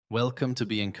Welcome to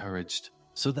be encouraged,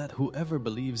 so that whoever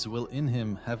believes will in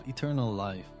him have eternal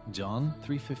life. John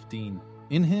 3:15.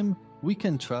 In him we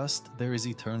can trust there is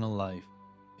eternal life.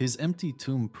 His empty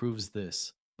tomb proves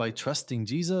this. By trusting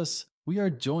Jesus, we are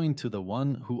joined to the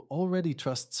one who already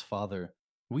trusts Father.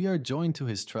 We are joined to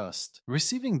his trust.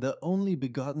 Receiving the only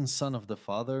begotten Son of the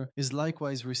Father is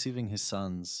likewise receiving his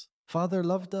sons. Father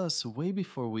loved us way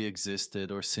before we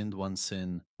existed or sinned one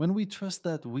sin. When we trust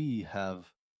that we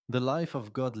have the life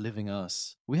of God living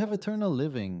us, we have eternal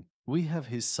living. We have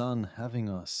his Son having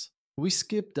us. We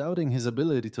skip doubting his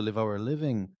ability to live our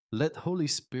living. Let Holy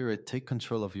Spirit take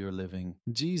control of your living.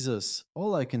 Jesus,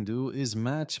 all I can do is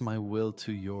match my will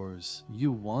to yours.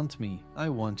 You want me, I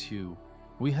want you.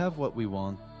 We have what we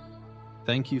want.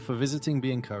 Thank you for visiting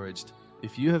Be Encouraged.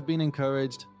 If you have been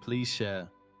encouraged, please share.